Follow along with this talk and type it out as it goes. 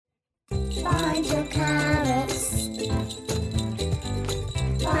Find your carrots.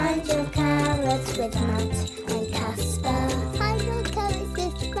 Find your carrots with Matt and Casper. Find your carrots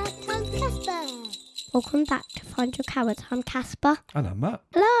with Matt and Casper. Welcome back to Find Your Carrots. I'm Casper. And I'm Matt.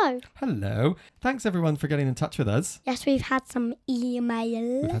 Hello. Hello. Thanks everyone for getting in touch with us. Yes, we've had some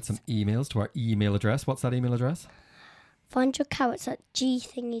emails. We've had some emails to our email address. What's that email address? Find your carrots at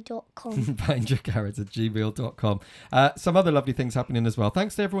gthingy.com. findyourcarrots@gmail.com. Some other lovely things happening as well.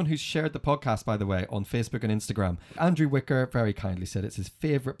 Thanks to everyone who's shared the podcast, by the way, on Facebook and Instagram. Andrew Wicker very kindly said it's his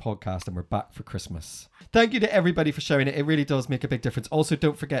favourite podcast and we're back for Christmas. Thank you to everybody for sharing it. It really does make a big difference. Also,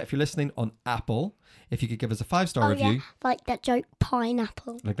 don't forget, if you're listening on Apple, if you could give us a 5-star review. Yeah, like that joke,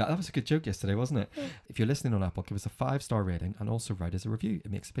 pineapple. Like that was a good joke yesterday, wasn't it? Yeah. If you're listening on Apple, give us a 5-star rating and also write us a review.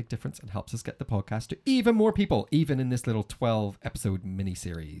 It makes a big difference and helps us get the podcast to even more people, even in this little 12-episode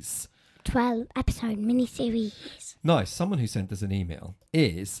mini-series. 12-episode mini-series. Now, someone who sent us an email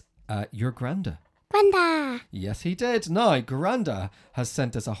is your Granda. Granda! Yes, he did. Now, Granda has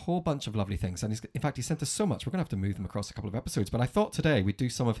sent us a whole bunch of lovely things. And in fact, he sent us so much, we're going to have to move them across a couple of episodes. But I thought today we'd do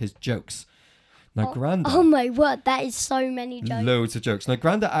some of his jokes. Now, Granda... Oh my word, that is so many jokes. Loads of jokes. Now,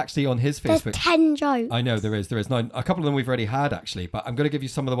 Granda actually on his Facebook... There's 10 jokes. I know, there is. Now, a couple of them we've already had, actually. But I'm going to give you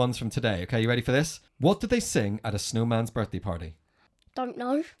some of the ones from today. Okay, you ready for this? What did they sing at a snowman's birthday party? Don't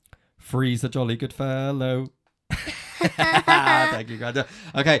know. Freeze a jolly good fellow. Thank you, Granda.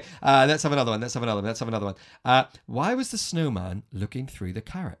 Okay, let's have another one. Why was the snowman looking through the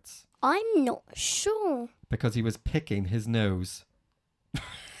carrots? I'm not sure. Because he was picking his nose.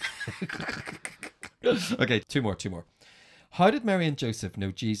 Okay, two more. How did Mary and Joseph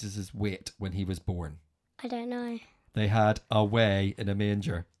know Jesus' weight when he was born? I don't know. They had a way in a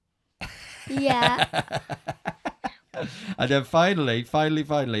manger. Yeah. And then finally,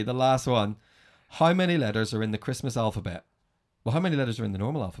 the last one. How many letters are in the Christmas alphabet? Well, how many letters are in the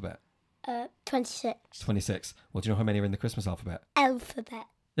normal alphabet? 26. 26. Well, do you know how many are in the Christmas alphabet? Alphabet.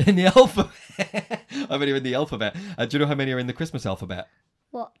 In the alphabet? How many are in the alphabet? Do you know how many are in the Christmas alphabet?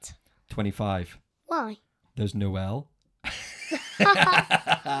 What? 25. Why? There's no L.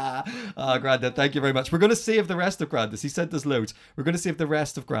 Oh, Granda, thank you very much. We're going to save the rest of Granda's. He sent us loads. We're going to save the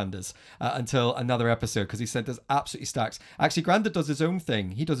rest of Granda's until another episode because he sent us absolutely stacks. Actually, Granda does his own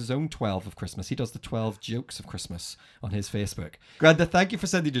thing. He does his own 12 of Christmas. He does the 12 jokes of Christmas on his Facebook. Granda, thank you for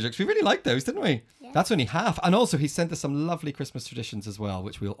sending your jokes. We really liked those, didn't we? Yeah. That's only half. And also, he sent us some lovely Christmas traditions as well,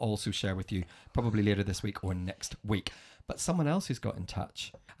 which we'll also share with you probably later this week or next week. But someone else who's got in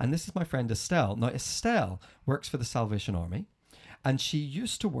touch, and this is my friend Estelle. Now, Estelle works for the Salvation Army. And she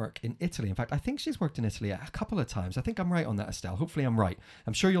used to work in Italy. In fact, I think she's worked in Italy a couple of times. I think I'm right on that, Estelle. Hopefully I'm right.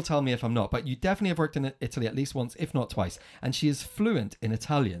 I'm sure you'll tell me if I'm not. But you definitely have worked in Italy at least once, if not twice. And she is fluent in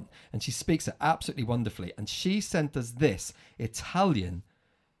Italian. And she speaks it absolutely wonderfully. And she sent us this Italian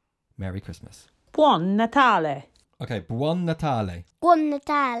Merry Christmas. Buon Natale. Okay, Buon Natale. Buon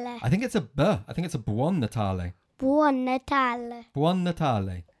Natale. I think it's a B. I think it's a Buon Natale. Buon Natale. Buon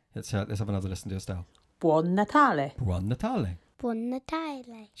Natale. Let's have another listen to Estelle. Buon Natale. Buon Natale. Buon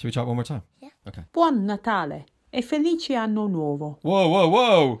Natale. Should we try it one more time? Yeah. Okay. Buon Natale e felice anno nuovo.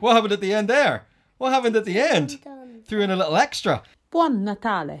 Whoa. What happened at the end there? What happened at the end? Threw in a little extra. Buon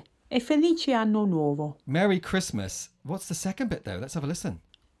Natale e felice anno nuovo. Merry Christmas. What's the second bit though? Let's have a listen.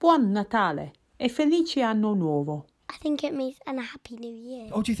 Buon Natale e felice anno nuovo. I think it means and a happy new year.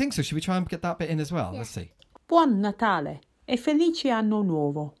 Oh, do you think so? Should we try and get that bit in as well? Yeah. Let's see. Buon Natale e felice anno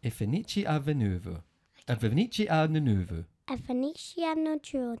nuovo. E felice anno nuovo. E felice anno nuovo. A Venetiano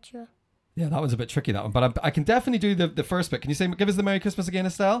Giorgio. Yeah, that one's a bit tricky, that one. But I can definitely do the first bit. Can you give us the Merry Christmas again,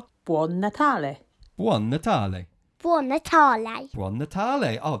 Estelle? Buon Natale. Buon Natale. Buon Natale. Buon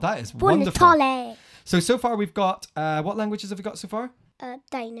Natale. Oh, that is Buon wonderful. Natale. So far we've got, what languages have we got so far?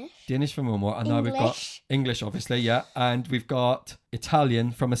 Danish. Danish from Omar, and now we've got English. English, obviously, yeah, and we've got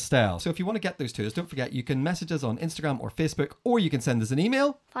Italian from Estelle. So if you want to get those to us, don't forget you can message us on Instagram or Facebook, or you can send us an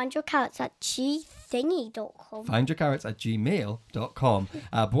email. Find your carrots at gthingy.com. Findyourcarrots@gmail.com.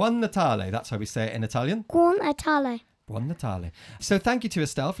 Buon Natale, that's how we say it in Italian. Buon Natale. Buon Natale. So thank you to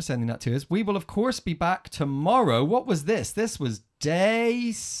Estelle for sending that to us. We will, of course, be back tomorrow. What was this? This was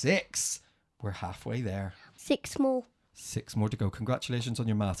day 6. We're halfway there. 6 more. 6 more to go. Congratulations on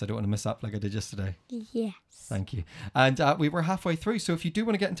your maths. I don't want to mess up like I did yesterday. Yes. Thank you. And we were halfway through. So if you do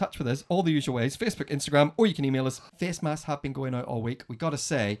want to get in touch with us, all the usual ways, Facebook, Instagram, or you can email us. Face masks have been going out all week. We got to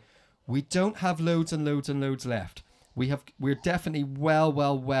say, we don't have loads and loads and loads left. We're definitely well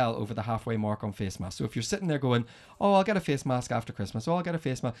over the halfway mark on face masks. So if you're sitting there going, oh, I'll get a face mask after Christmas. Oh, I'll get a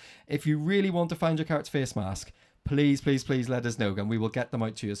face mask. If you really want to Find Your Carrots face mask, please let us know and we will get them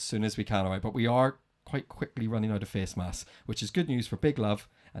out to you as soon as we can. All right. But we are quite quickly running out of face masks, which is good news for Big Love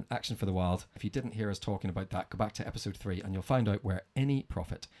and Action for the Wild. If you didn't hear us talking about that, go back to episode 3 and you'll find out where any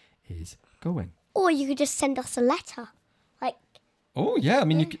profit is going. Or you could just send us a letter. Like, Oh yeah, I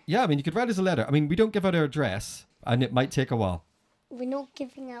mean, you could write us a letter. I mean, we don't give out our address, and it might take a while. we're not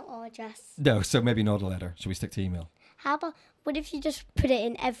giving out our address. No, so maybe not a letter. Should we stick to email? How about, what if you just put it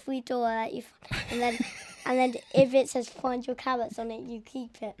in every door that you find, and then if it says find your carrots on it, you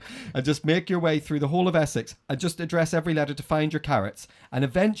keep it. And just make your way through the whole of Essex and just address every letter to find your carrots, and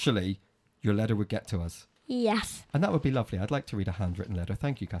eventually your letter would get to us. Yes. And that would be lovely. I'd like to read a handwritten letter.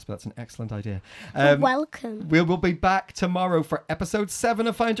 Thank you, Casper. That's an excellent idea. You're welcome. We'll be back tomorrow for episode 7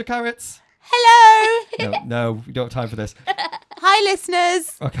 of Find Your Carrots. Hello. No, we don't have time for this. Hi,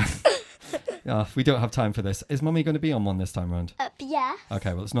 listeners. Okay. We don't have time for this. Is Mummy going to be on one this time round? Yeah.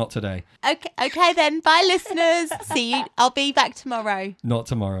 Okay, well, it's not today. Okay then. Bye, listeners. See you. I'll be back tomorrow Not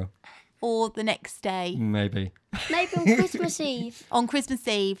tomorrow. or the next day Maybe. Maybe on Christmas Eve. on Christmas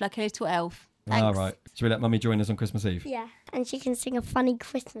Eve, like a little elf. Thanks. All right. Should we let Mummy join us on Christmas Eve? Yeah. And she can sing a funny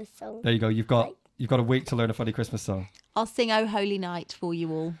Christmas song. There you go. You've got a week to learn a funny Christmas song. I'll sing "Oh Holy Night" for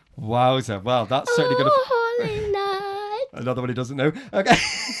you all. Wowza. Well, that's certainly going to... Holy night. Another one he doesn't know. Okay.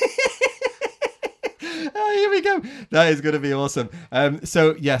 Here we go. That is going to be awesome.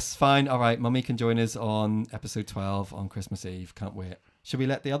 So, yes, fine. All right. Mummy can join us on episode 12 on Christmas Eve. Can't wait. Should we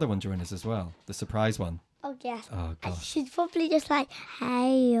let the other one join us as well? The surprise one. Oh, yes. Oh, gosh. She's probably just like,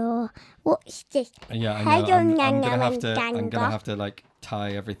 hey, what's this? Yeah, I Hey, know. you're I'm nyang gonna have nyang to. I'm ganga. gonna have to like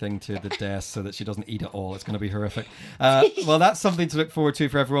tie everything to the desk so that she doesn't eat it all. It's gonna be horrific. Well, that's something to look forward to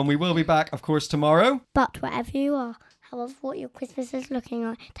for everyone. We will be back, of course, tomorrow. But wherever you are, however what your Christmas is looking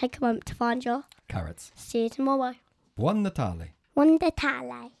like, take a moment to find your Carrots. See you tomorrow. Buon Natale. Buon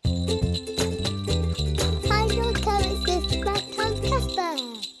Natale.